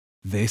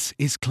This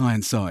is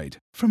Client Side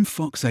from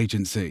Fox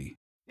Agency.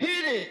 Hit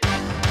it!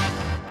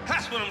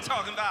 That's what I'm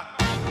talking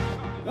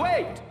about.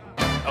 Wait!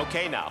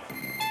 Okay, now,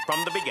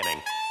 from the beginning.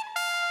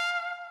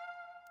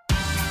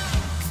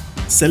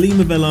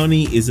 Salima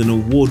Vellani is an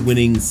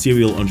award-winning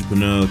serial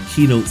entrepreneur,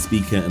 keynote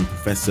speaker and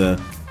professor,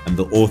 and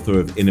the author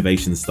of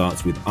Innovation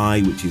Starts With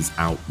I, which is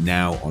out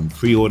now on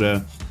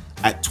pre-order.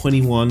 At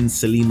 21,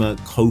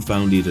 Salima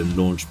co-founded and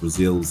launched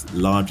Brazil's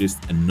largest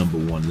and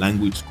 #1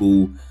 language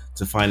school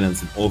to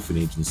finance an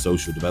orphanage and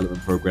social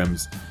development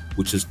programs,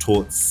 which has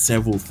taught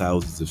several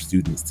thousands of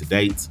students to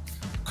date.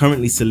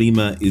 Currently,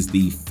 Salima is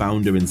the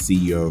founder and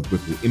CEO of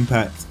Ripple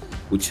Impact,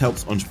 which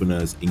helps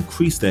entrepreneurs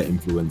increase their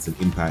influence and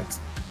impact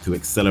through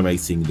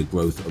accelerating the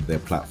growth of their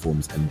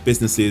platforms and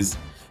businesses.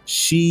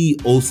 She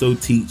also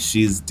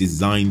teaches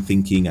design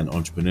thinking and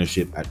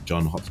entrepreneurship at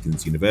Johns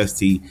Hopkins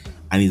University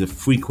and is a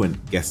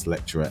frequent guest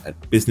lecturer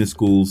at business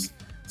schools.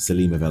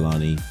 Salima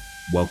Vellani,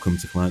 welcome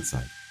to Client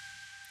Side.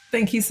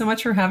 Thank you so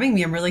much for having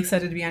me. I'm really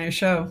excited to be on your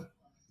show.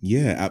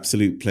 Yeah,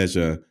 absolute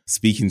pleasure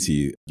speaking to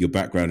you. Your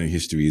background and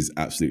history is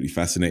absolutely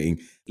fascinating.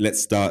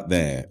 Let's start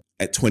there.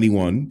 At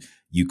 21,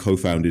 you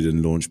co-founded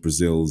and launched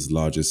Brazil's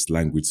largest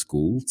language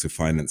school to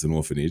finance an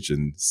orphanage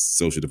and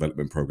social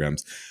development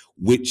programs,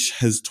 which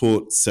has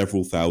taught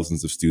several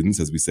thousands of students,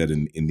 as we said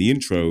in the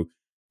intro.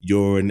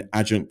 You're an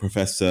adjunct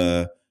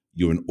professor,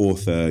 you're an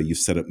author, you've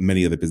set up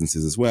many other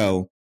businesses as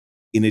well.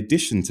 In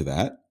addition to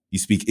that, you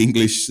speak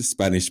English,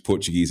 Spanish,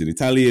 Portuguese, and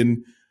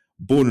Italian,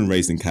 born and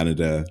raised in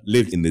Canada,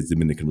 lived in the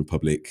Dominican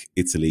Republic,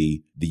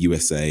 Italy, the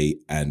USA,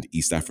 and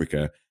East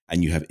Africa,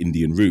 and you have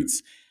Indian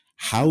roots.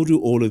 How do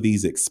all of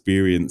these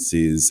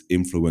experiences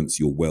influence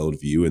your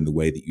worldview and the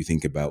way that you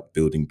think about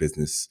building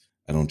business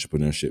and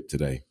entrepreneurship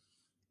today?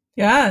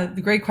 Yeah,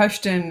 great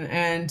question.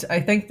 And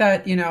I think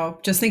that,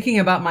 just thinking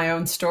about my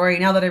own story,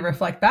 now that I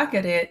reflect back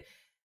at it,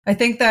 I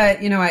think that,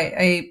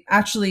 I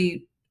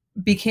actually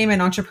became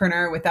an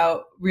entrepreneur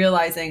without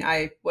realizing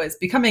I was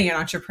becoming an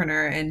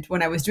entrepreneur. And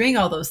when I was doing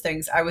all those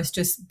things, I was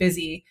just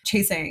busy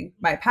chasing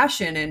my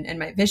passion and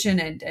my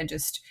vision and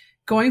just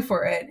going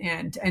for it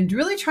and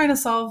really trying to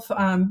solve,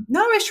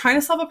 not always trying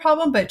to solve a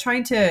problem, but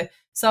trying to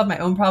solve my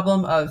own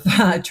problem of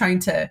trying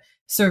to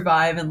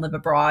survive and live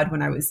abroad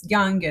when I was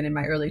young and in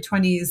my early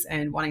 20s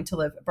and wanting to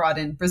live abroad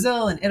in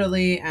Brazil and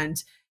Italy.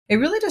 And it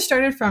really just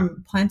started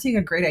from planting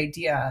a great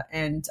idea.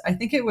 And I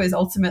think it was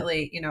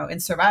ultimately,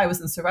 I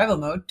was in survival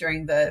mode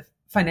during the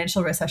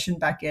financial recession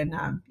back in,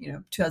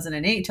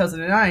 2008,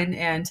 2009.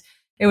 And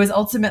it was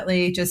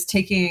ultimately just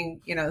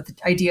taking, the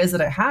ideas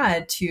that I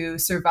had to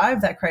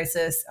survive that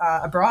crisis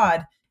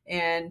abroad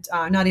and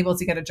not able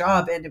to get a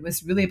job. And it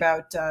was really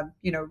about,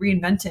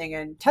 reinventing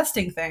and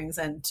testing things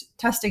and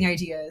testing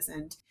ideas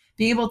and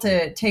being able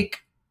to take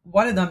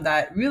one of them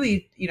that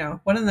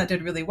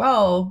did really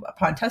well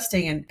upon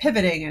testing and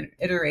pivoting and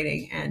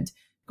iterating and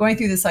going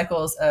through the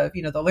cycles of,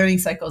 the learning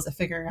cycles of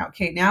figuring out,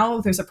 okay,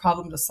 now there's a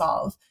problem to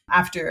solve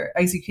after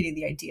executing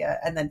the idea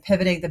and then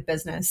pivoting the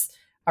business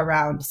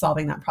around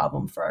solving that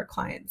problem for our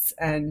clients.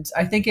 And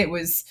I think it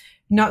was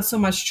not so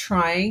much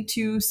trying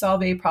to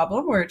solve a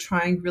problem or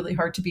trying really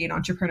hard to be an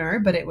entrepreneur,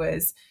 but it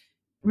was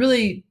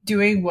really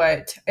doing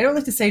what, I don't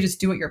like to say just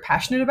do what you're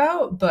passionate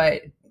about,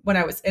 but when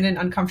I was in an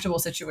uncomfortable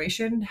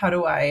situation, how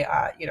do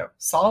I,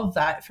 solve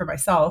that for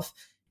myself?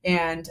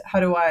 And how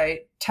do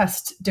I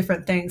test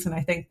different things? And I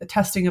think the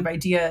testing of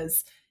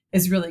ideas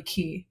is really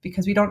key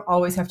because we don't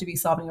always have to be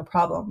solving a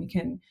problem. We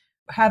can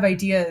have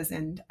ideas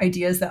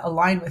that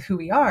align with who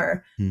we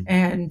are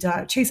and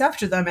chase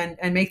after them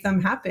and make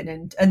them happen.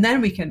 And then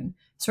we can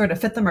sort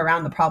of fit them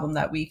around the problem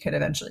that we could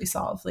eventually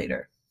solve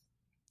later.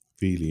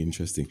 Really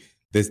interesting.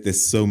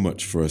 There's so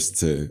much for us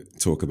to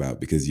talk about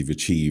because you've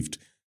achieved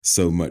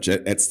so much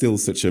at still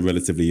such a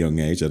relatively young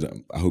age.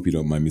 I hope you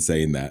don't mind me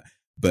saying that,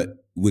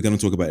 but we're going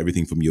to talk about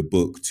everything from your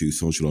book to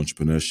social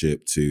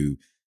entrepreneurship to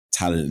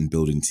talent and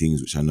building teams,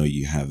 which I know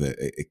you have a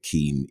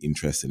keen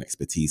interest and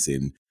expertise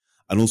in,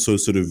 and also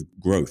sort of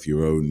growth,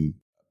 your own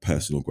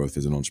personal growth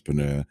as an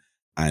entrepreneur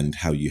and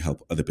how you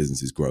help other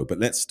businesses grow. But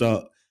let's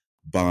start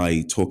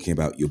by talking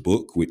about your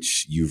book,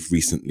 which you've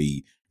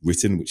recently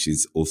written, which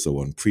is also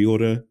on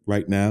pre-order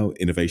right now.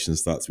 Innovation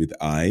Starts With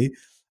I.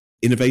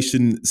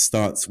 Innovation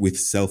starts with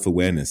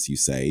self-awareness, you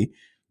say.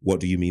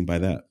 What do you mean by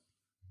that?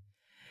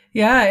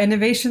 Yeah,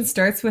 innovation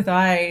starts with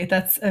I.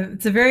 It's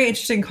a very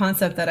interesting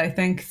concept that I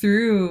think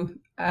through,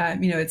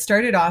 it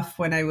started off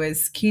when I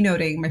was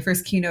keynoting my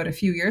first keynote a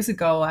few years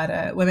ago at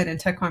a Women in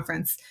Tech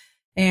conference.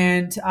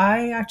 And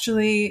I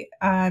actually,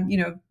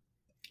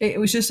 it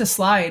was just a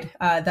slide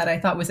that I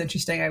thought was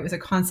interesting. It was a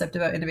concept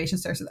about innovation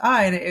starts with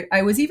I. And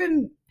I was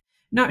even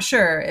not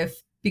sure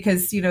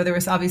because, there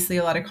was obviously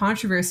a lot of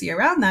controversy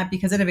around that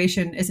because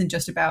innovation isn't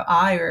just about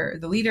I or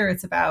the leader.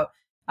 It's about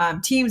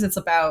teams. It's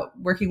about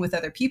working with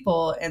other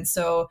people. And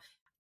so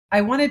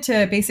I wanted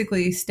to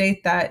basically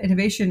state that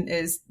innovation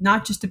is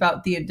not just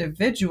about the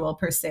individual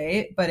per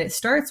se, but it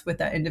starts with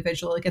that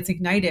individual. It gets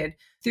ignited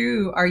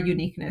through our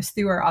uniqueness,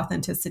 through our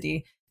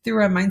authenticity,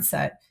 through our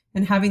mindset.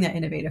 and having that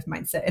innovative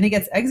mindset. And it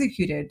gets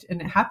executed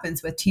and it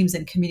happens with teams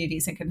and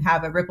communities and can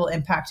have a ripple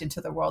impact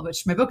into the world,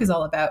 which my book is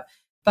all about.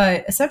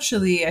 But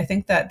essentially, I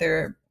think that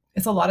there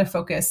is a lot of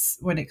focus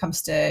when it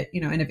comes to,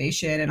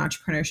 innovation and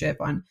entrepreneurship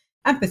on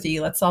empathy.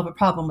 Let's solve a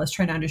problem. Let's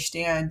try to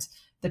understand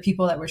the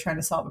people that we're trying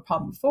to solve a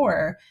problem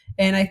for.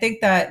 And I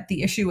think that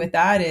the issue with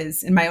that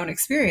is, in my own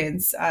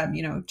experience,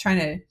 trying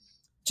to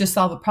just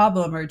solve a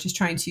problem or just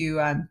trying to,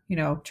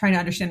 trying to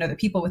understand other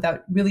people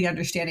without really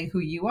understanding who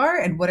you are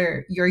and what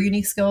are your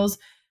unique skills.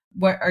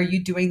 What are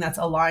you doing that's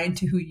aligned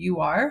to who you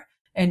are,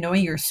 and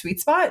knowing your sweet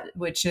spot,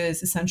 which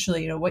is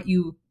essentially,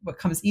 what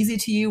comes easy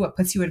to you, what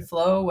puts you in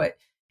flow, what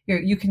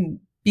you can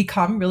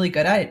become really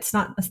good at. It's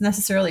not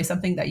necessarily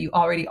something that you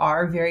already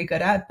are very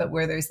good at, but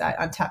where there's that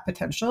untapped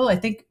potential. I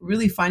think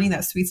really finding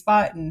that sweet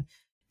spot and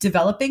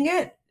developing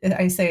it,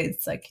 I say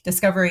it's like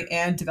discovering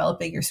and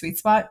developing your sweet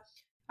spot.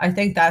 I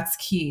think that's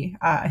key.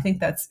 I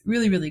think that's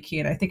really, really key.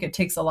 And I think it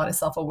takes a lot of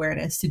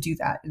self-awareness to do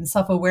that. And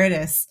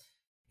self-awareness,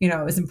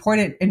 is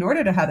important in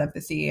order to have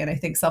empathy. And I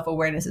think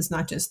self-awareness is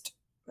not just,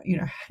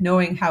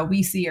 knowing how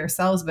we see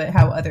ourselves, but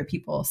how other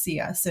people see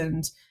us.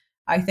 And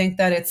I think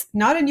that it's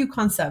not a new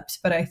concept,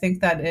 but I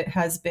think that it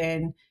has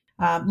been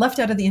left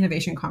out of the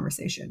innovation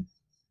conversation.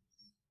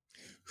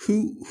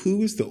 Who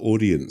is the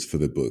audience for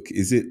the book?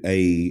 Is it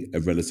a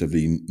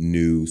relatively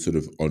new sort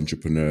of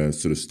entrepreneur,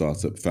 sort of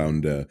startup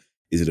founder?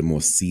 Is it a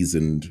more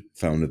seasoned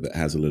founder that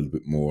has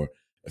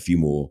a few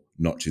more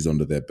notches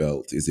under their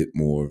belt? Is it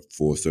more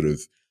for sort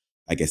of,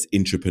 I guess,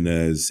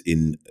 entrepreneurs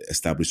in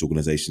established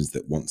organizations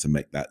that want to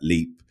make that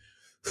leap?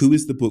 Who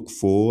is the book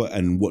for,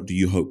 and what do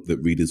you hope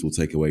that readers will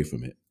take away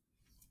from it?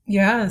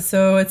 Yeah,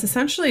 so it's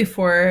essentially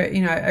for,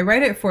 I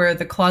write it for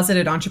the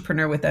closeted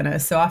entrepreneur within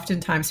us. So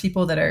oftentimes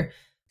people that are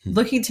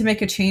looking to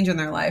make a change in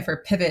their life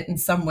or pivot in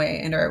some way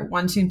and are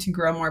wanting to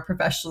grow more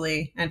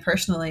professionally and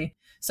personally.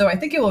 So I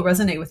think it will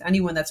resonate with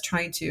anyone that's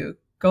trying to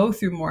go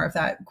through more of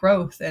that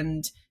growth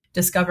and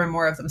discover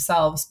more of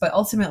themselves. But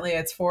ultimately,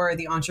 it's for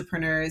the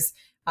entrepreneurs.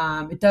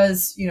 It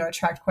does,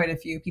 attract quite a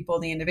few people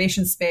in the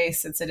innovation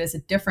space, since it is a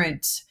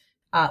different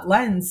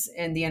lens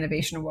in the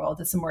innovation world.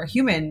 It's a more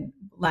human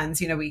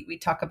lens. We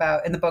talk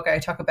about, in the book, I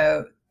talk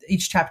about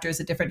each chapter is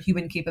a different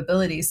human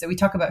capability. So we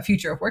talk about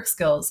future of work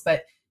skills,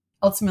 but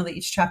ultimately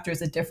each chapter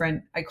is a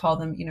different, I call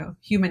them,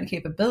 human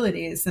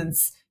capabilities,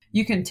 since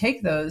you can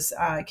take those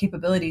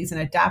capabilities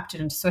and adapt it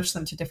and switch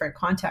them to different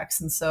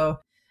contexts. And so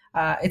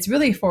it's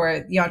really for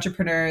the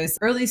entrepreneurs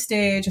early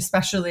stage,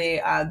 especially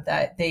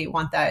that they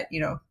want that,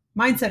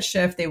 mindset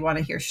shift. They want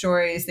to hear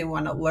stories. They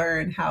want to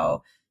learn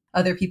how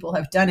other people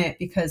have done it,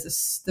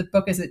 because the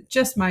book isn't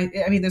just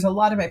there's a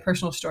lot of my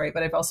personal story,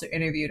 but I've also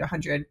interviewed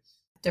 100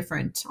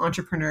 different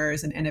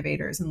entrepreneurs and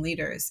innovators and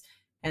leaders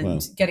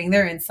and getting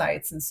their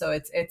insights. And so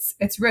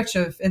it's rich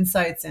of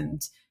insights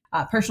and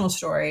personal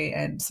story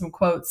and some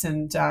quotes.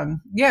 And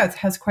it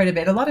has quite a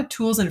bit, a lot of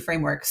tools and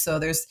frameworks. So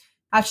there's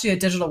actually a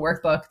digital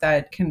workbook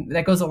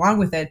that goes along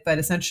with it, but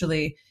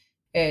essentially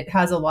it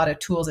has a lot of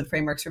tools and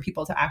frameworks for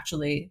people to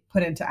actually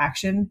put into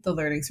action the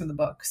learnings from the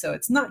book. So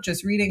it's not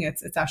just reading,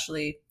 it's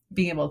actually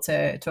being able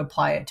to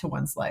apply it to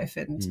one's life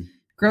and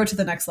grow to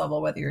the next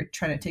level, whether you're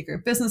trying to take your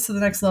business to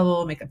the next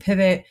level, make a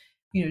pivot.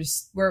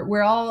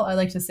 We're all, I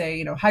like to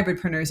say,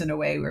 hybridpreneurs in a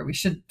way, where we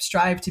should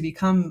strive to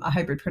become a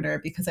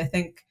hybridpreneur, because I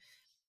think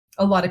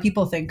a lot of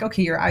people think,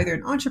 okay, you're either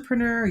an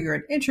entrepreneur or you're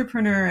an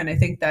intrapreneur. And I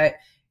think that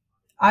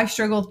I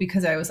struggled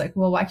because I was like,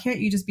 well, why can't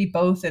you just be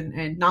both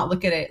and not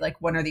look at it like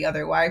one or the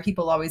other? Why are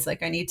people always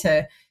like, I need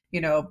to,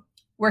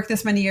 work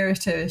this many years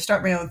to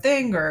start my own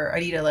thing, or I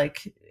need to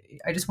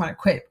I just want to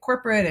quit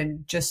corporate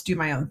and just do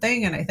my own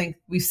thing. And I think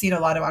we've seen a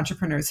lot of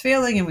entrepreneurs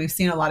failing, and we've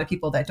seen a lot of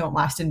people that don't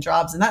last in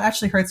jobs, and that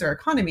actually hurts our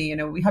economy.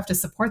 We have to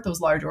support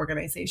those large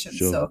organizations.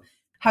 Sure. So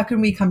how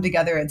can we come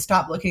together and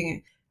stop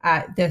looking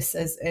at this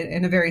as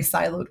in a very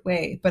siloed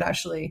way, but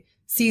actually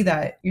see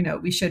that,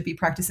 we should be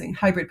practicing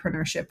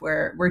hybridpreneurship,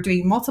 where we're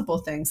doing multiple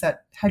things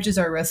that hedges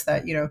our risk,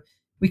 that,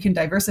 we can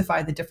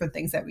diversify the different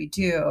things that we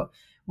do,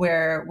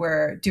 where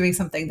we're doing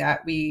something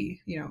that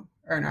we,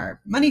 earn our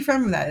money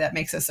from, that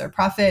makes us our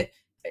profit.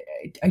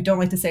 I don't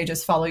like to say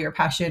just follow your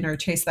passion or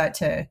chase that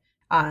to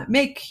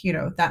make,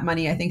 that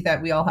money. I think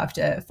that we all have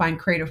to find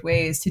creative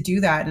ways to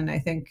do that. And I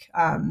think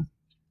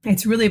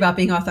it's really about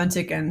being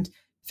authentic and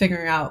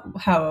figuring out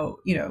how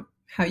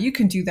you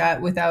can do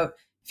that without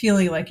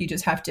feeling like you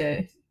just have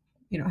to,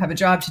 have a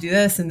job to do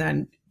this and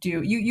then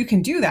you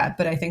can do that.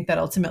 But I think that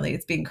ultimately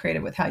it's being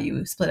creative with how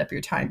you split up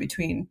your time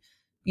between,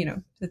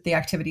 the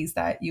activities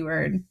that you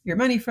earn your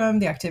money from,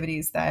 the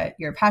activities that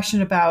you're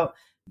passionate about,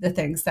 the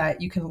things that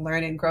you can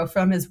learn and grow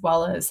from, as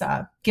well as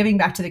giving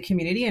back to the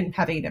community and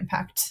having an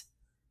impact.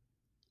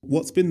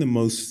 What's been the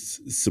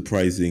most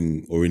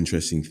surprising or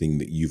interesting thing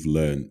that you've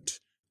learned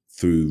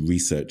through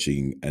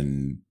researching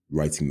and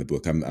writing the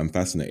book? I'm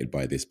fascinated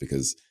by this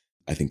because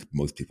I think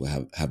most people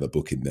have a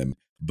book in them.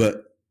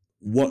 But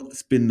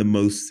what's been the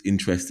most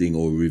interesting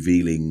or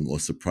revealing or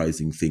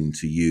surprising thing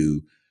to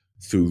you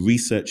through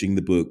researching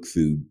the book,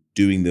 through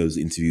doing those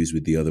interviews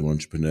with the other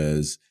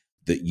entrepreneurs,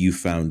 that you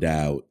found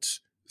out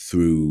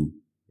through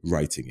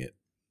writing it?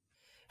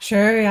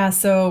 Sure. Yeah.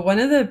 So one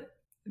of the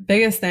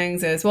biggest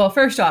things is, well,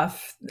 first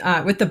off,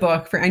 with the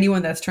book, for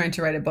anyone that's trying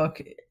to write a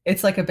book,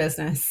 it's like a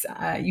business.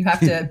 You have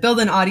to build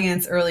an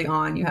audience early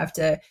on.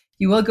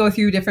 You will go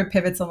through different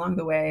pivots along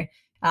the way.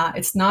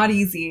 It's not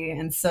easy.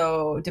 And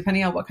so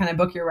depending on what kind of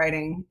book you're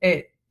writing,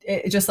 it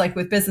just like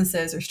with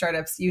businesses or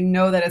startups, you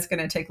know that it's going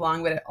to take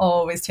long, but it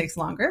always takes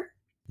longer.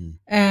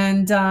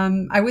 And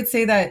I would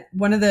say that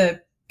one of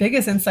the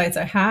biggest insights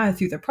I had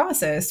through the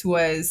process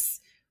was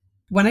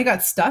when I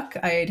got stuck,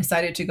 I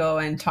decided to go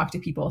and talk to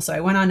people. So I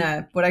went on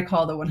what I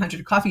call the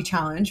 100 Coffee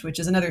Challenge, which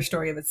is another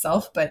story of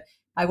itself. But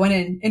I went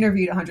and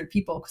interviewed 100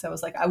 people because I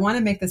was like, I want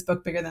to make this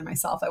book bigger than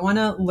myself. I want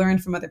to learn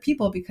from other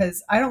people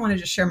because I don't want to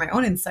just share my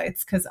own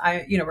insights because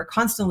we're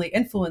constantly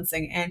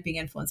influencing and being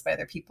influenced by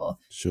other people.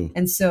 Sure.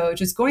 And so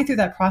just going through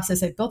that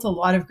process, I built a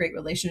lot of great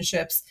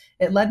relationships.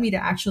 It led me to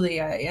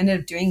actually, I ended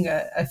up doing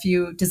a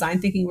few design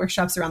thinking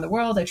workshops around the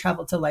world. I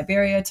traveled to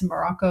Liberia, to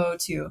Morocco,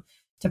 to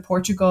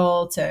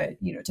Portugal, to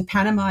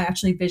Panama. I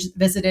actually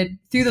visited.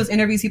 Through those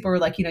interviews, people were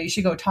like, you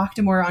should go talk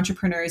to more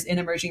entrepreneurs in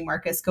emerging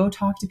markets. Go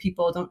talk to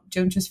people.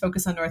 Don't just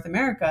focus on North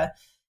America.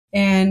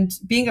 And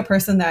being a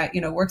person that,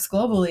 works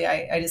globally,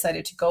 I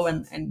decided to go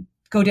and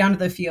go down to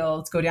the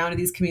fields, go down to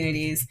these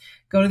communities,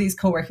 go to these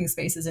co-working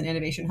spaces and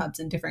innovation hubs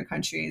in different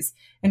countries.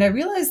 And I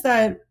realized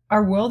that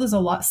our world is a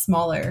lot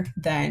smaller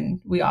than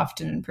we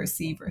often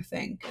perceive or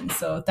think. And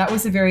so that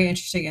was a very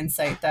interesting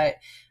insight that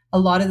a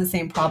lot of the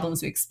same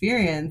problems we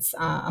experience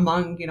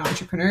among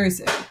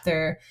entrepreneurs,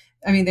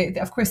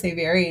 of course they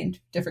vary in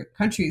different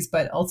countries,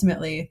 but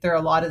ultimately there are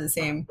a lot of the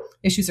same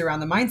issues around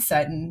the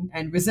mindset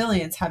and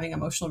resilience, having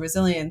emotional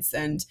resilience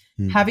and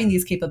having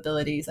these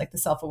capabilities like the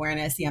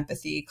self-awareness, the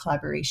empathy,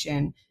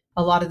 collaboration,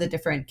 a lot of the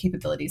different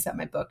capabilities that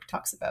my book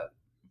talks about.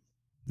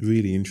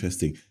 Really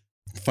interesting.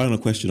 Final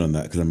question on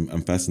that, because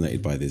I'm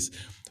fascinated by this.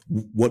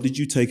 What did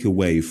you take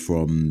away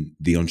from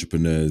the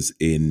entrepreneurs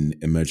in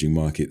emerging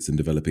markets and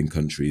developing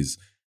countries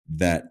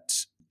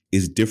that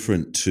is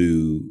different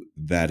to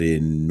that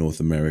in North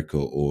America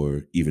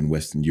or even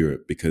Western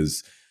Europe?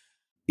 Because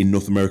in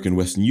North America and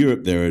Western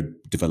Europe, there are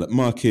developed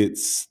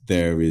markets,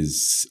 there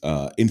is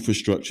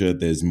infrastructure,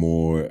 there's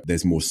more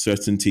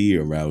certainty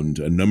around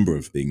a number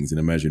of things. In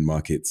emerging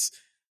markets,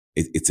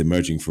 it's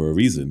emerging for a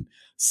reason.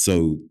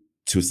 So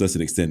to a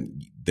certain extent,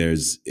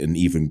 there's an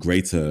even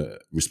greater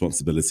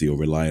responsibility or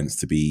reliance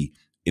to be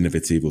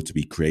innovative or to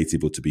be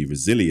creative or to be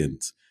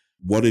resilient.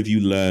 What have you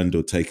learned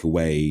or taken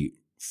away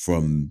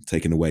from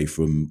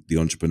the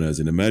entrepreneurs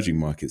in emerging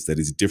markets that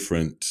is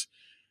different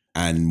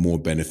and more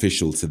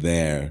beneficial to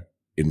their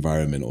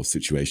environment or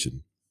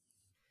situation?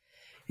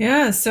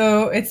 Yeah,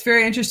 so it's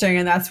very interesting.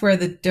 And that's where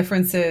the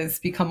differences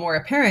become more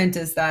apparent,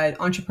 is that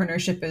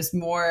entrepreneurship is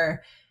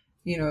more,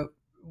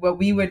 what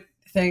we would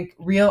think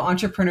real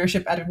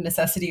entrepreneurship out of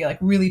necessity, like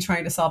really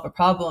trying to solve a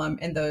problem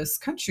in those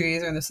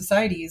countries or in those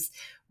societies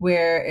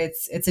where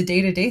it's a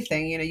day-to-day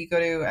thing.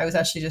 I was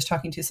actually just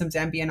talking to some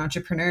Zambian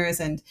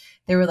entrepreneurs and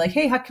they were like,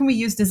 hey, how can we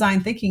use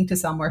design thinking to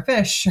sell more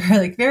fish? Or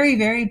like very,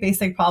 very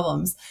basic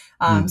problems.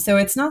 So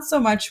it's not so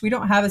much, we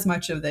don't have as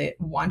much of the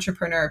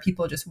entrepreneur,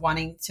 people just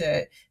wanting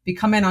to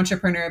become an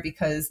entrepreneur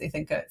because they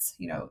think it's,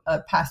 a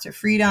path to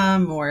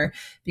freedom or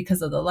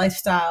because of the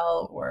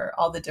lifestyle or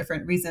all the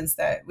different reasons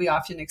that we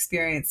often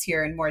experience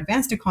here in more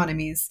advanced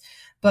economies.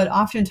 But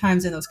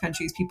oftentimes in those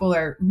countries, people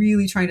are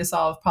really trying to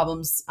solve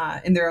problems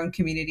in their own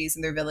communities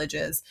and their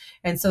villages.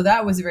 And so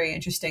that was very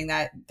interesting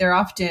that they're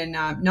often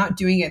not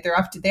doing it.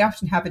 They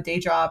often have a day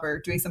job or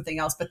doing something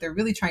else, but they're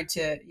really trying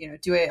to,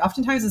 do it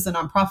oftentimes as a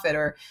nonprofit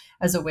or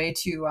as a way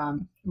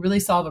to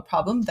really solve a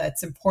problem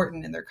that's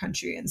important in their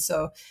country. And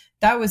so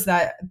that was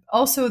that.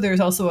 Also,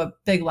 there's also a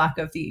big lack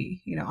of the,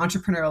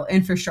 entrepreneurial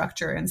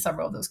infrastructure in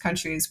several of those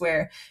countries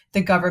where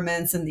the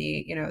governments and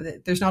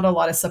there's not a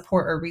lot of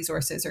support or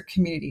resources or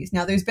communities.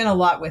 Now, there's been a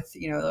lot with,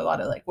 a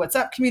lot of like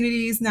WhatsApp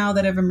communities now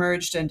that have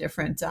emerged and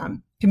different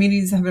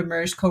communities have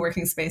emerged,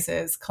 co-working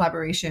spaces,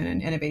 collaboration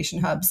and innovation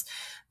hubs.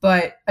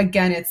 But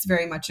again, it's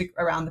very much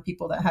around the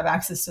people that have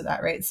access to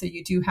that, right? So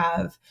you do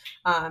have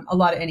a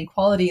lot of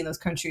inequality in those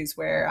countries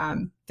where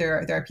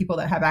there are people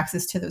that have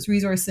access to those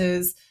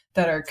resources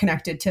that are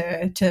connected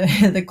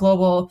to the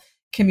global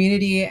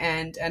community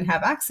and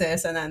have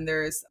access. And then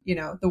there's,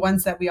 the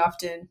ones that we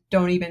often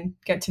don't even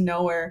get to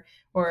know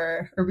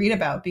or read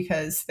about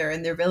because they're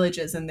in their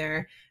villages and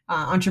they're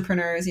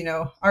entrepreneurs,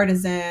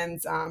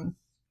 artisans,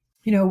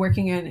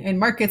 working in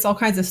markets, all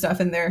kinds of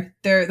stuff. And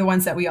they're the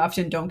ones that we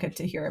often don't get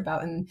to hear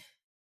about. And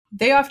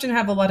they often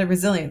have a lot of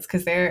resilience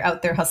because they're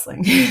out there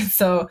hustling.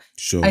 So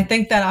sure. I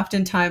think that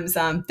oftentimes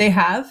they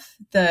have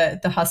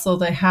the hustle,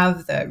 they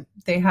have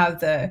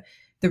the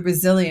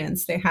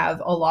resilience, they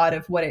have a lot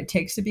of what it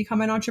takes to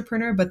become an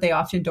entrepreneur, but they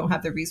often don't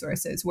have the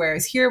resources.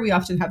 Whereas here we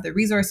often have the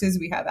resources,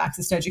 we have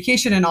access to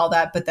education and all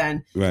that, but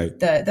then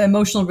the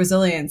emotional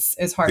resilience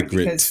is hard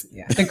because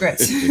the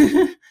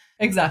grit.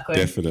 Exactly.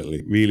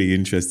 Definitely. Really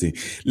interesting.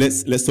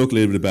 Let's talk a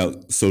little bit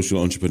about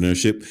social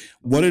entrepreneurship.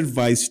 What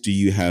advice do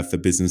you have for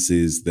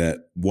businesses that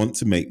want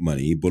to make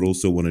money, but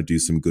also want to do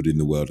some good in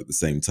the world at the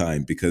same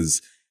time?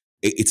 Because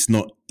it's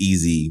not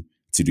easy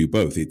to do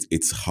both.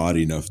 It's hard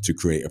enough to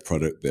create a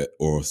product that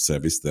or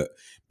service that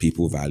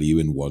people value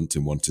and want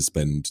to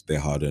spend their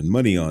hard-earned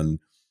money on.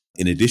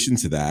 In addition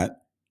to that,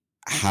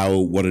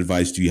 what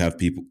advice do you have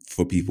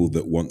for people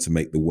that want to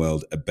make the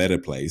world a better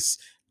place,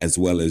 as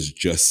well as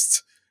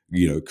just,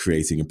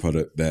 creating a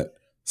product that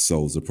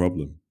solves a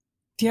problem?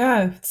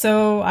 Yeah.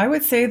 So I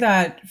would say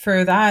that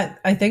for that,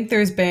 I think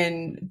there's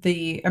been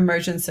the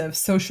emergence of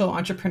social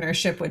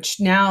entrepreneurship, which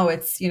now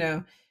it's,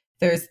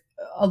 there's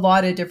a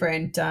lot of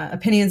different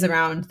opinions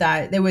around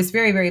that. It was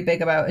very, very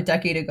big about a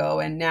decade ago.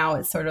 And now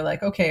it's sort of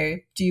like,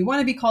 okay, do you want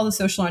to be called a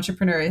social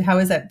entrepreneur? How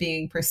is that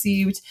being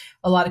perceived?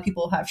 A lot of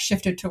people have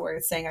shifted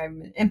towards saying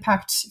I'm an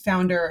impact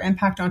founder,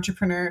 impact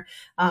entrepreneur,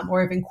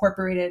 or have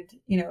incorporated,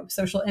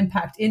 social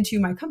impact into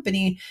my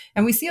company.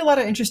 And we see a lot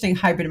of interesting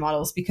hybrid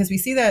models because we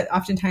see that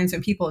oftentimes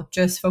when people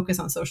just focus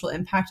on social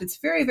impact, it's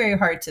very, very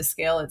hard to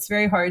scale. It's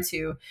very hard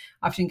to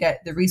often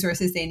get the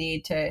resources they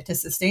need to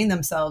sustain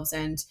themselves.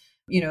 And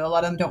a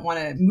lot of them don't want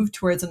to move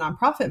towards a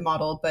nonprofit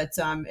model, but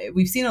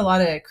we've seen a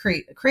lot of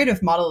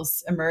creative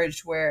models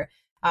emerge where,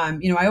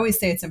 I always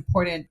say it's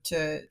important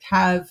to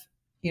have,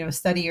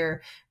 steady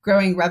or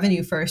growing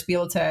revenue first, be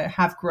able to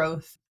have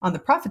growth on the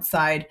profit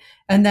side,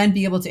 and then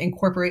be able to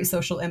incorporate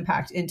social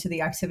impact into the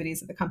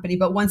activities of the company.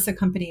 But once the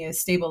company is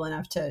stable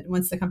enough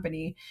once the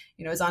company,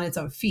 is on its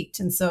own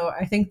feet. And so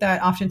I think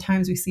that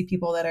oftentimes we see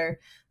people that are,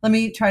 let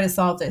me try to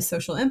solve this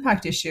social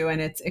impact issue. And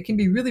it can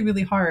be really,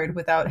 really hard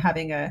without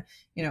having a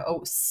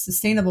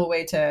sustainable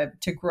way to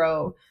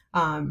grow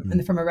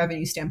and from a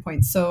revenue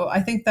standpoint. So I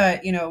think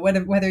that,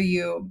 whether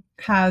you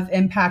have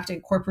impact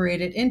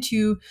incorporated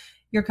into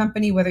your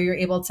company, whether you're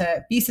able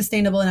to be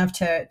sustainable enough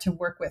to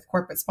work with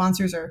corporate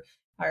sponsors or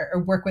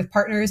work with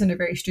partners in a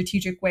very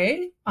strategic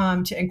way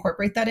to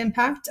incorporate that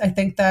impact. I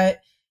think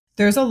that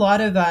there's a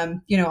lot of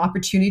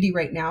opportunity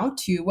right now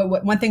to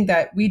one thing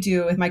that we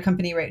do with my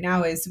company right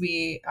now is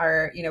we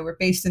are, we're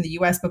based in the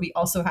US, but we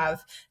also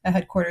have a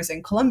headquarters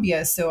in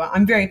Colombia. So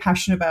I'm very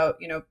passionate about,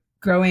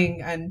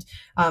 growing and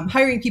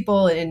hiring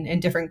people in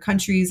different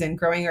countries and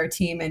growing our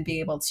team and being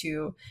able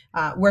to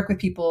work with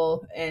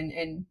people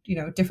in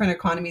different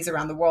economies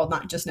around the world,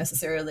 not just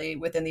necessarily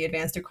within the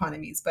advanced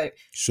economies, but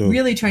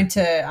really trying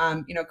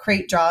to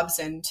create jobs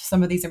in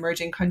some of these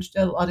emerging countries,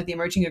 a lot of the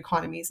emerging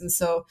economies. And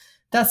so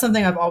that's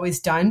something I've always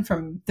done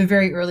from the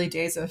very early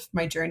days of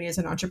my journey as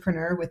an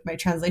entrepreneur with my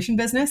translation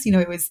business.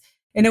 It was,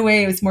 in a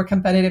way, it was more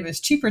competitive. It was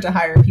cheaper to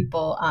hire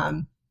people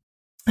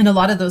in a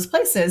lot of those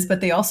places, but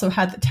they also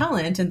had the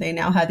talent and they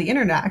now had the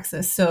internet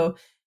access. So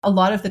a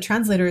lot of the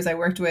translators I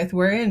worked with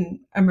were in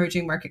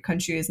emerging market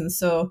countries. And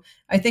so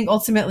I think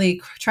ultimately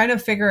trying to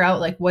figure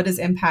out what does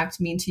impact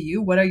mean to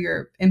you? What are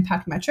your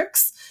impact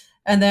metrics?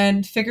 And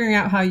then figuring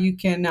out how you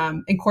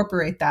can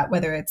incorporate that,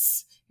 whether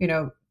it's,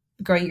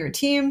 growing your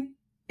team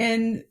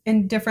in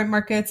different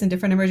markets and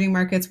different emerging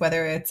markets,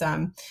 whether it's,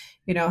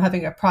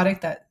 having a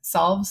product that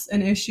solves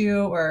an issue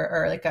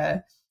or like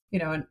a,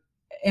 an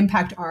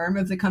impact arm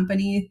of the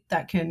company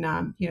that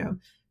can,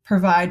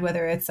 provide,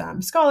 whether it's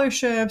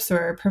scholarships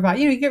or provide,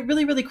 you get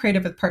really, really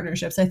creative with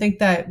partnerships. I think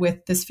that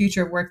with this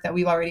future work that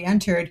we've already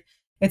entered,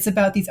 it's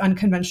about these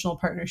unconventional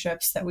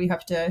partnerships that we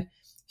have to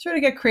sort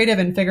of get creative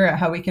and figure out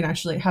how we can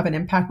actually have an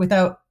impact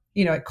without,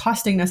 it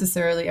costing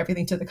necessarily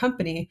everything to the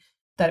company,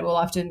 that it will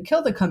often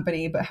kill the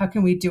company, but how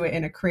can we do it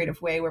in a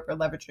creative way where we're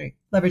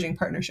leveraging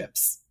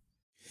partnerships?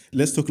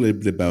 Let's talk a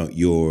little bit about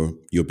your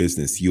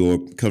business. You're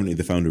currently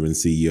the founder and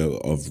CEO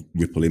of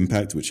Ripple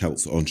Impact, which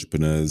helps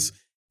entrepreneurs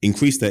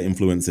increase their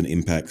influence and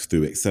impact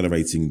through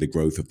accelerating the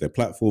growth of their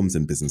platforms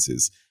and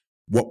businesses.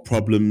 What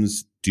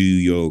problems do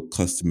your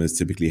customers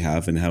typically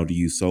have and how do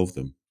you solve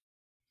them?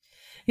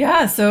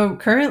 Yeah, so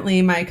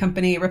currently my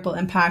company, Ripple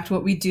Impact,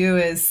 what we do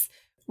is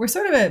we're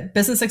sort of a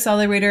business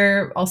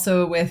accelerator.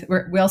 Also,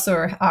 we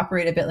also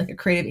operate a bit like a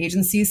creative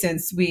agency,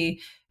 since we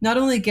not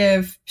only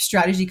give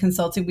strategy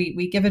consulting,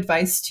 we give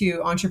advice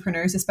to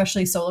entrepreneurs,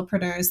 especially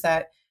solopreneurs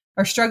that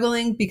are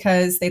struggling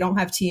because they don't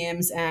have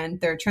teams and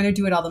they're trying to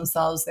do it all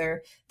themselves.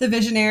 They're the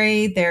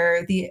visionary,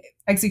 they're the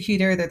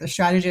executor, they're the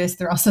strategist,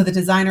 they're also the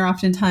designer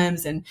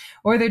oftentimes,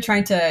 or they're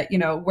trying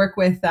to work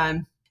with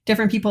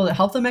different people to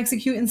help them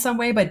execute in some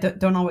way, but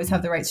don't always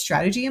have the right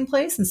strategy in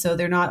place, and so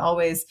they're not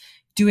always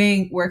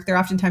doing work. They're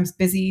oftentimes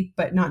busy,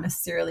 but not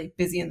necessarily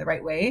busy in the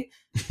right way.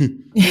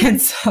 And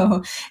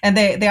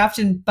they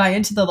often buy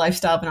into the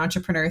lifestyle of an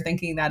entrepreneur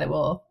thinking that it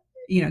will,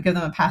 give them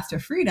a path to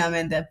freedom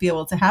and to be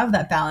able to have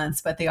that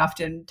balance. But they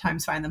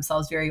oftentimes find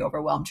themselves very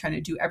overwhelmed trying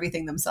to do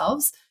everything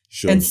themselves.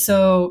 Sure. And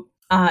so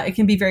it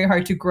can be very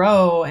hard to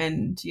grow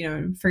and,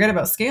 forget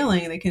about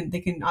scaling.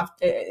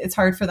 It's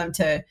hard for them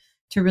to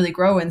really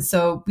grow. And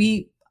so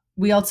we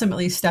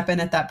ultimately step in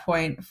at that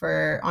point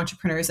for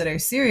entrepreneurs that are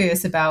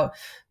serious about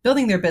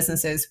building their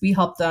businesses. We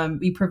help them.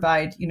 We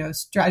provide,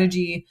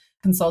 strategy,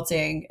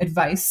 consulting,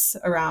 advice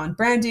around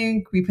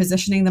branding,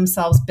 repositioning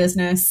themselves,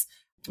 business.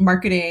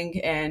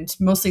 marketing and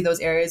mostly those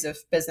areas of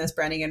business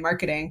branding and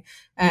marketing.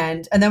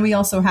 And then we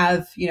also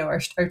have,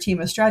 our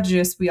team of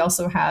strategists. We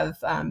also have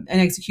an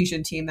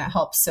execution team that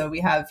helps. So we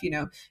have,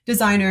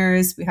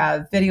 designers, we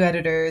have video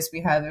editors,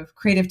 we have a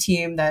creative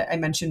team that I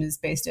mentioned is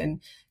based in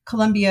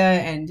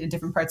Colombia and in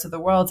different parts of the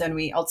world. And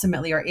we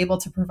ultimately are able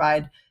to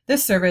provide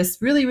this service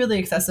really,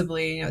 really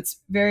accessibly. It's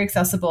very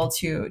accessible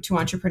to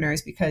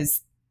entrepreneurs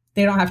because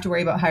they don't have to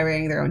worry about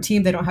hiring their own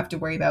team. They don't have to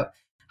worry about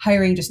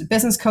hiring just a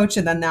business coach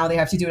and then now they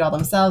have to do it all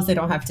themselves. They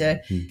don't have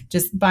to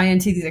just buy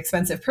into these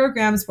expensive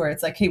programs where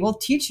it's like, hey, we'll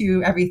teach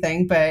you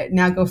everything, but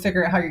now go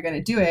figure out how you're going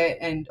to do it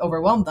and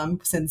overwhelm them,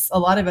 since a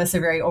lot of us are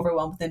very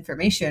overwhelmed with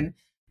information.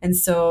 And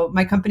so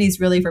my company is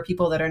really for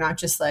people that are not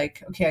just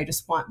like, okay, I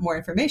just want more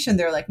information.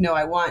 They're like, no,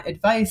 I want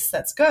advice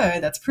that's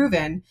good, that's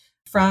proven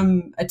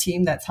from a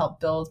team that's helped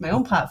build my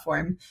own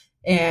platform.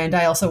 And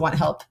I also want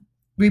help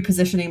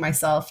repositioning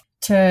myself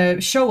to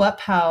show up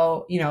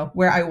how,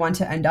 where I want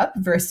to end up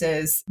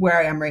versus where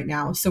I am right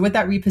now. So with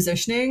that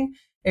repositioning,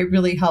 it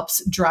really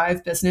helps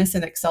drive business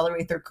and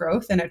accelerate their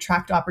growth and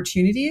attract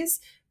opportunities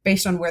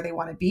based on where they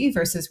want to be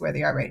versus where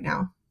they are right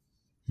now.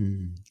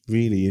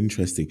 Really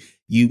interesting.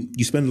 You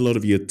spend a lot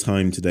of your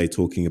time today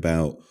talking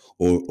about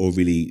or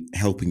really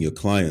helping your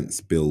clients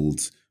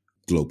build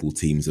global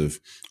teams of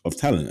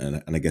talent.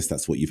 And I guess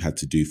that's what you've had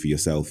to do for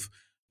yourself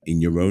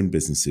in your own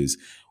businesses.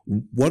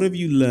 What have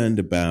you learned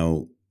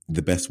about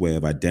the best way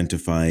of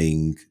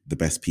identifying the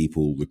best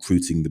people,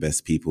 recruiting the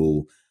best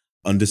people,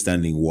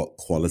 understanding what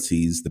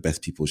qualities the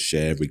best people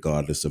share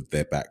regardless of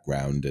their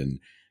background and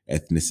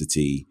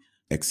ethnicity,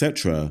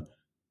 etc.?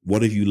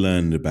 What have you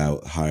learned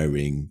about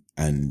hiring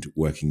and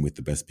working with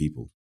the best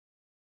people?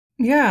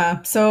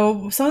 Yeah.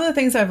 So some of the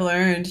things I've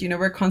learned,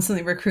 we're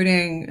constantly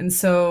recruiting. And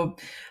so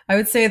I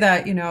would say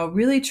that,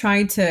 really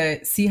trying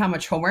to see how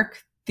much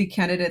homework the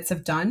candidates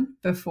have done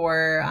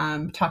before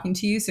talking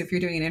to you. So if you're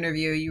doing an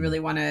interview, you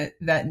really want to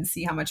vet and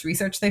see how much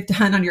research they've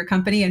done on your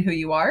company and who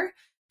you are.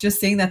 Just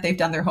seeing that they've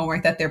done their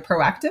homework, that they're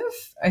proactive,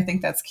 I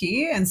think that's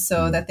key. And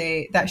so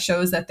that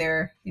shows that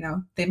they're,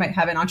 they might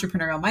have an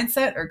entrepreneurial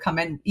mindset or come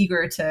in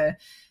eager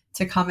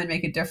to come and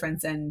make a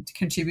difference and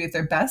contribute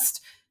their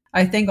best.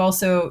 I think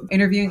also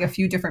interviewing a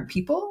few different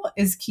people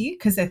is key,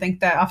 because I think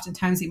that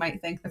oftentimes you might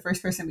think the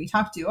first person we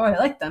talk to, oh, I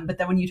like them. But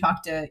then when you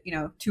talk to,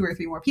 2 or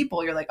 3 more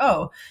people, you're like,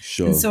 oh,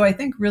 sure. And so I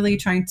think really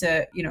trying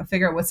to,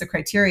 figure out what's the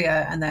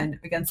criteria, and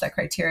then against that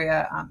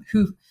criteria,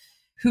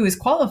 who is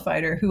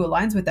qualified or who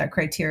aligns with that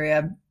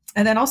criteria.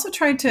 And then also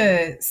trying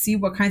to see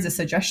what kinds of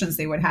suggestions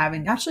they would have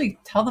and actually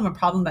tell them a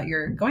problem that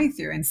you're going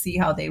through and see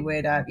how they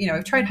would,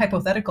 I've tried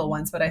hypothetical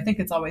ones, but I think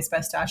it's always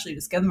best to actually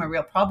just give them a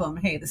real problem.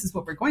 Hey, this is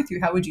what we're going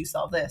through. How would you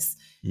solve this?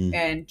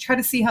 And try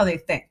to see how they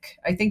think.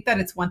 I think that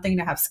it's one thing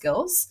to have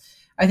skills.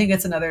 I think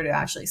it's another to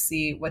actually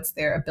see what's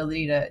their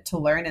ability to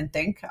learn and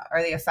think.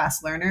 Are they a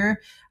fast learner?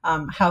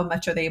 How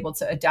much are they able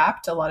to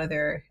adapt? A lot of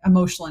their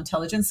emotional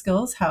intelligence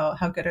skills.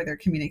 How good are their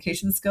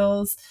communication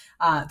skills?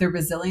 Their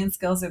resilience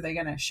skills. Are they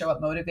going to show up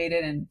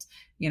motivated? And,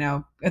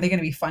 are they going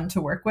to be fun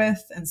to work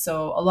with? And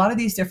so a lot of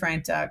these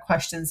different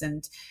questions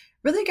and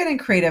really getting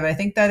creative. I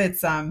think that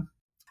it's, I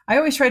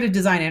always try to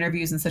design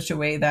interviews in such a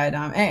way that,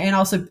 and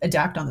also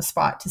adapt on the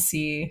spot to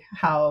see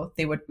how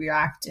they would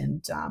react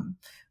and,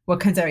 what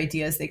kinds of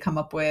ideas they come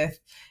up with.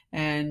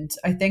 And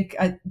I think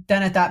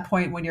then at that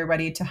point, when you're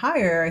ready to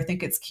hire, I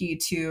think it's key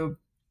to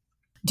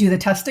do the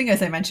testing.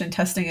 As I mentioned,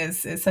 testing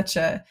is such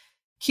a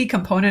key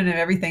component of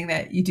everything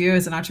that you do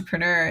as an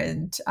entrepreneur,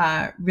 and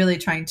really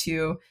trying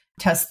to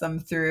test them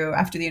through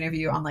after the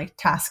interview on like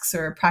tasks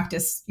or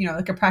practice,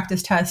 like a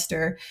practice test,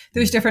 or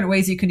there's different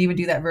ways you can even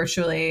do that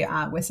virtually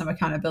with some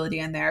accountability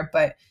in there.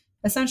 But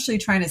essentially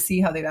trying to see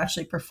how they'd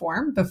actually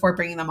perform before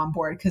bringing them on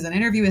board, because an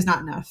interview is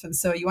not enough. And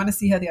so you want to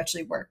see how they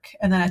actually work.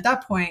 And then at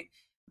that point,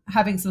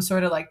 having some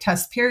sort of like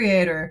test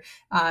period or,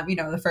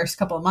 the first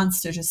couple of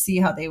months to just see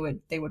how they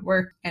would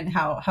work and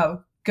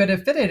how good a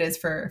fit it is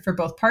for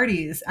both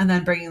parties, and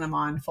then bringing them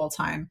on full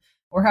time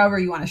or however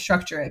you want to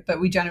structure it. But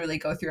we generally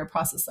go through a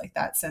process like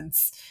that,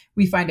 since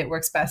we find it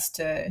works best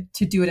to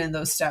do it in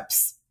those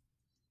steps.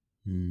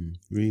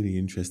 Really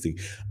interesting.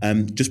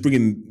 Just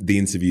bringing the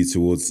interview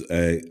towards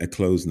a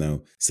close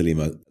now,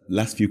 Salima.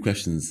 Last few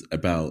questions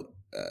about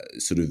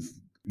sort of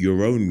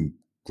your own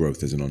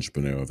growth as an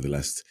entrepreneur over the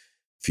last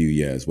few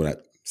years,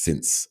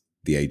 since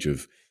the age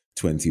of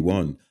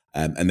 21.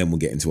 And then we'll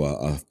get into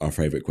our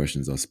favorite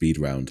questions, our speed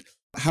round.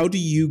 How do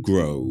you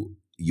grow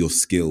your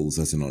skills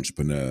as an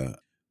entrepreneur?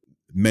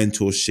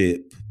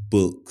 Mentorship,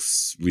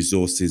 books,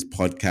 resources,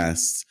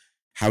 podcasts.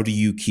 How do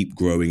you keep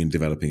growing and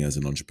developing as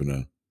an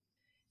entrepreneur?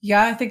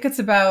 Yeah, I think it's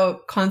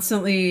about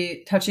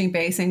constantly touching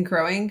base and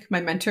growing. My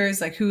mentors,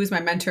 like who was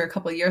my mentor a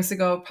couple of years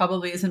ago,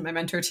 probably isn't my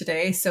mentor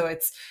today. So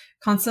it's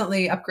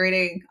constantly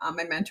upgrading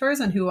my mentors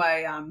and who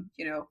I,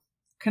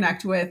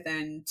 connect with,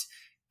 and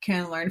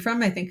can learn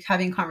from. I think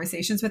having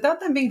conversations without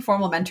them being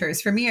formal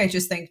mentors. For me, I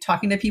just think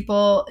talking to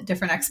people,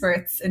 different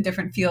experts in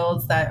different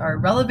fields that are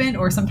relevant,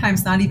 or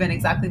sometimes not even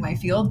exactly my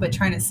field, but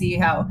trying to see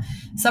how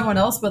someone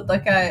else would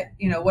look at,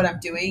 what I'm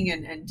doing.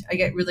 And I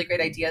get really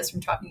great ideas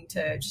from talking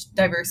to just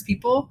diverse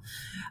people.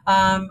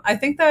 I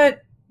think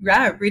that,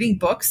 reading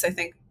books, I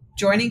think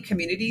joining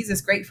communities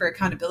is great for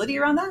accountability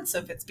around that. So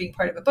if it's being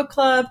part of a book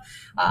club,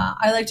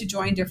 I like to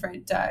join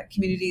different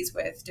communities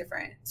with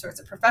different sorts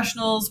of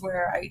professionals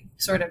where I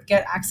sort of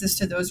get access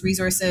to those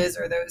resources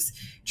or those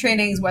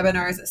trainings,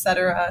 webinars,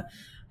 etc.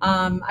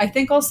 I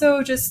think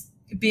also just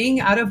being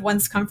out of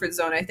one's comfort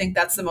zone, I think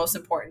that's the most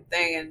important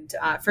thing.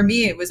 And for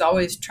me, it was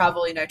always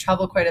travel. I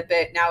travel quite a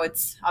bit. Now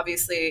it's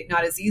obviously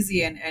not as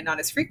easy and not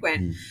as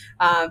frequent.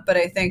 But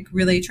I think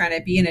really trying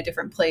to be in a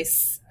different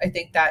place, I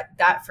think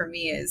that for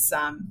me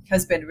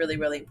has been really,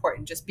 really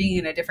important. Just being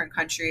in a different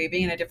country,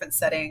 being in a different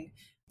setting,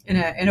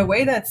 in a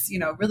way that's,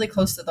 really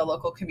close to the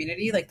local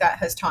community. Like that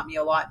has taught me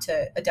a lot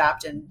to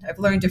adapt. And I've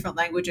learned different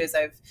languages.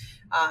 I've,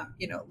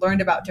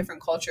 learned about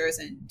different cultures.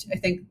 And I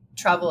think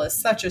travel is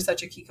such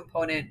a key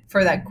component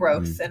for that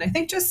growth. And I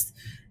think just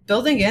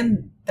building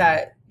in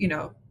that,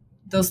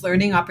 those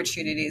learning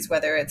opportunities,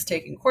 whether it's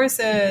taking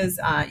courses,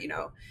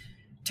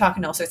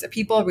 talking to all sorts of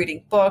people,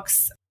 reading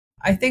books.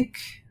 I think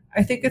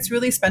it's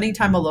really spending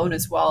time alone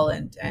as well,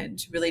 and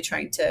really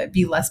trying to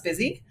be less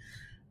busy.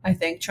 I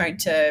think trying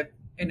to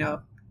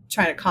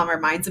calm our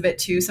minds a bit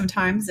too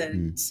sometimes,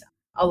 and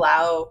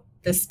allow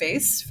the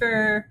space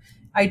for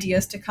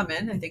ideas to come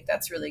in. I think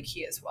that's really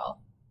key as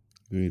well.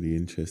 Really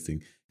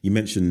interesting. You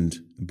mentioned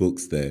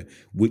books there.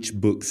 Which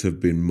books have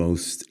been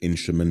most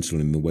instrumental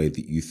in the way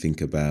that you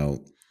think about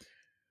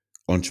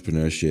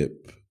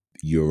entrepreneurship,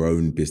 your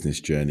own business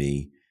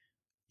journey,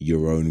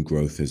 your own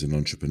growth as an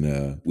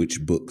entrepreneur?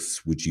 Which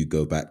books would you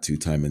go back to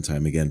time and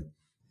time again?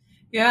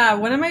 Yeah,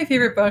 one of my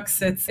favorite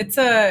books.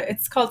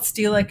 It's called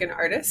Steal Like an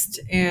Artist,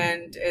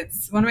 and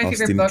it's one of my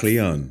favorite books. Austin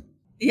Kleon.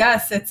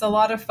 Yes, it's a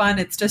lot of fun.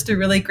 It's just a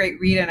really great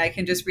read, and I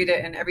can just read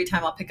it, and every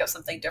time I'll pick up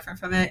something different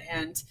from it.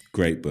 And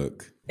great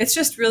book. It's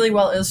just really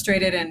well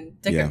illustrated and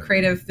like a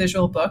creative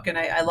visual book, and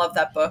I love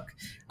that book.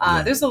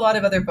 There's a lot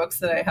of other books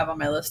that I have on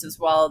my list as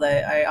well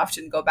that I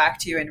often go back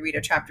to and read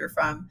a chapter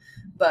from.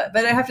 But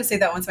I have to say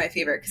that one's my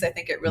favorite because I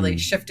think it really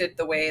shifted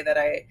the way that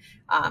I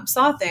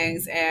saw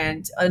things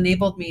and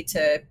enabled me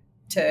to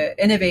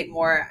innovate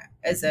more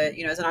as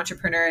an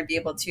entrepreneur and be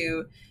able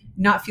to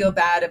not feel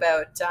bad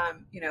about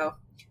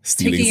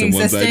stealing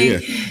someone's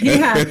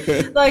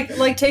idea.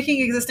 like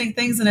taking existing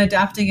things and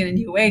adapting it in a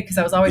new way, because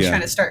I was always trying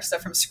to start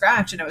stuff from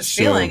scratch, and I was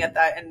failing at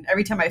that. And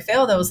every time I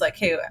failed, I was like,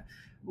 hey,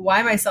 why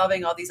am I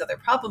solving all these other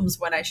problems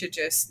when I should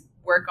just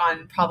work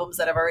on problems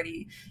that have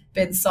already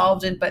been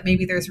solved, but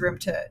maybe there's room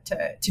to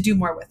do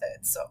more with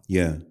it. So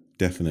yeah,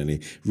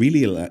 definitely.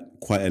 Really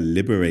quite a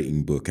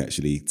liberating book,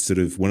 actually. Sort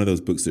of one of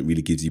those books that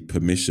really gives you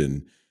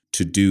permission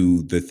to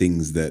do the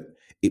things that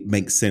it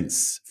makes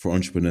sense for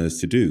entrepreneurs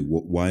to do.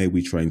 Why are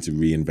we trying to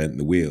reinvent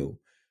the wheel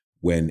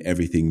when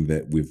everything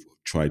that we've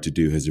tried to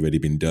do has already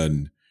been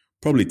done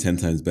probably 10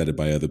 times better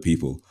by other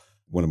people?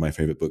 One of my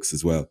favorite books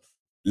as well.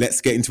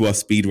 Let's get into our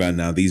speed round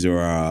now. These are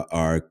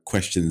our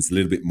questions, a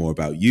little bit more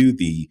about you,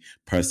 the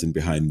person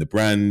behind the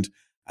brand.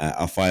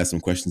 I'll fire some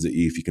questions at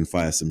you. If you can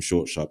fire some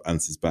short, sharp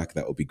answers back,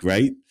 that would be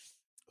great.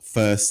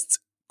 First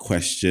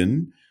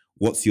question,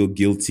 what's your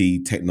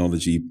guilty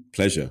technology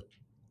pleasure?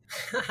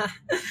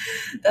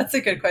 That's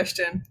a good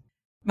question.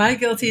 My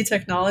guilty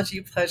technology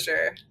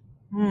pleasure.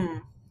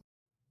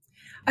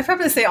 I'd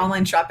probably say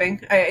online shopping.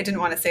 I didn't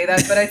want to say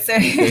that, but I'd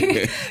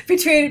say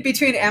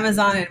between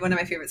Amazon and one of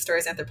my favorite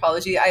stores,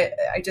 Anthropologie,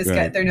 I just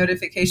get their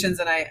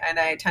notifications, and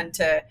I tend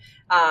to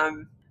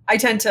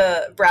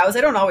browse.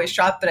 I don't always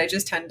shop, but I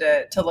just tend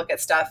to look at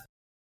stuff.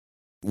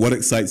 What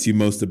excites you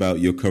most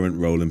about your current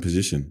role and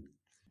position?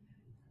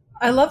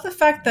 I love the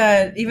fact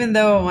that even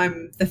though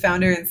I'm the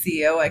founder and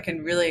CEO, I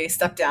can really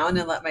step down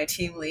and let my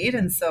team lead.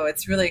 And so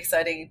it's really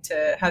exciting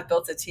to have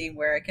built a team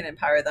where I can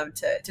empower them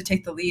to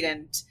take the lead.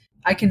 And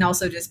I can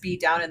also just be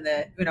down in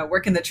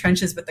work in the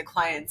trenches with the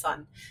clients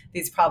on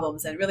these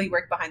problems and really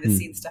work behind the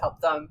scenes to help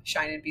them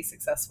shine and be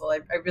successful.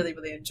 I really,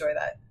 really enjoy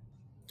that.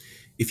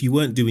 If you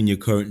weren't doing your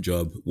current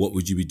job, what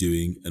would you be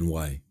doing and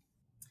why?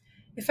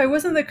 If I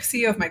wasn't the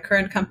CEO of my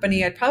current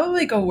company, I'd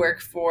probably go work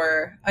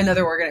for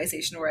another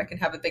organization where I can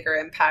have a bigger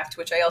impact,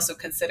 which I also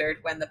considered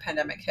when the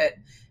pandemic hit.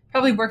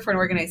 Probably work for an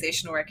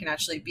organization where I can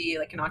actually be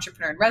like an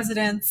entrepreneur in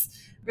residence,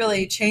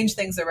 really change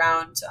things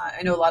around.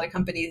 I know a lot of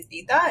companies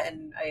need that,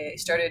 and I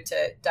started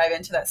to dive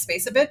into that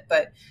space a bit,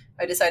 but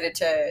I decided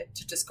to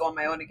just go on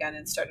my own again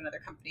and start another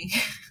company.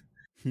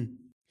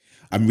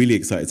 I'm really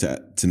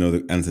excited to know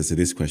the answer to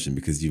this question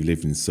because you've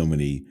lived in so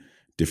many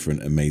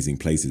different amazing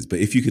places. But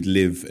if you could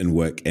live and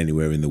work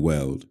anywhere in the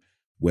world,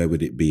 where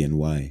would it be and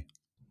why?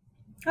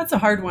 That's a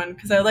hard one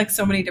because I like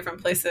so many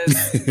different places.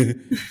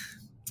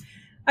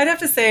 I'd have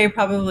to say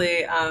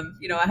probably, I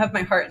have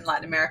my heart in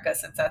Latin America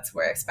since that's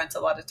where I spent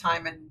a lot of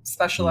time and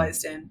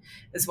specialized in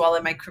as well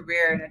in my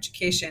career and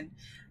education.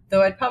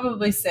 Though I'd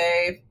probably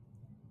say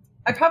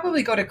I'd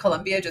probably go to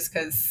Colombia just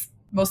because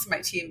most of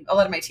my team, a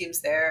lot of my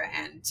team's there,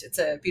 and it's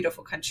a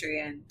beautiful country,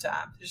 and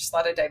there's just a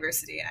lot of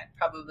diversity. And I'd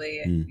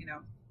probably,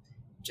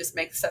 just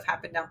make stuff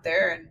happen out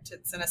there, and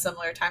it's in a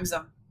similar time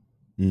zone.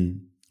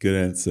 Good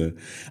answer.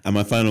 And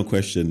my final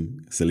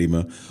question,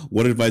 Salima,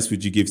 what advice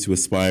would you give to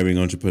aspiring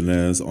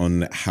entrepreneurs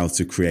on how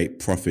to create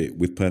profit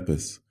with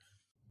purpose?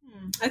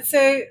 I'd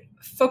say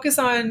focus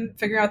on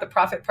figuring out the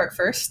profit part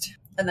first,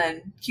 and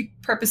then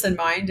keep purpose in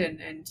mind.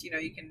 And you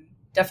can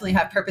definitely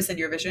have purpose in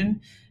your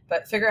vision,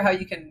 but figure out how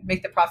you can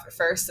make the profit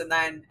first, and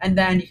then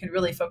you can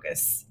really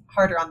focus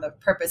harder on the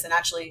purpose and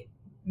actually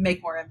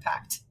make more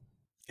impact.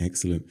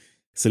 Excellent.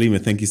 Salima,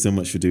 thank you so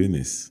much for doing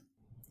this.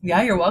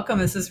 Yeah, you're welcome.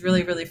 This is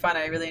really, really fun.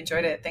 I really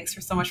enjoyed it. Thanks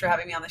so much for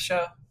having me on the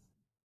show.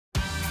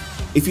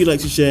 If you'd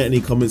like to share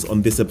any comments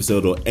on this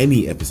episode or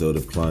any episode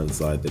of Client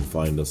Side, then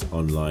find us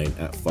online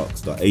at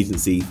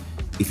fox.agency.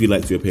 If you'd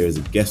like to appear as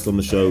a guest on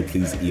the show,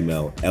 please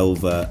email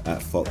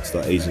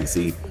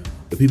elva@fox.agency.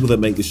 The people that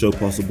make the show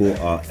possible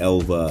are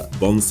Elva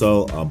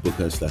Bonsall, our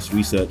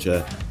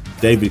booker/researcher,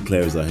 David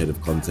Clare is our head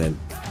of content,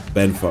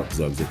 Ben Fox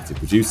is our executive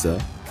producer.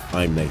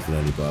 I'm Nathan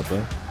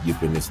Alibaba.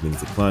 You've been listening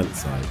to Client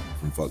Side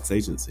from Fox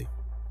Agency.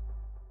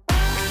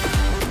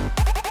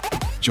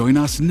 Join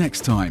us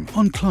next time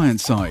on Client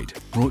Side,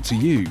 brought to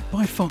you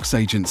by Fox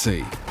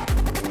Agency.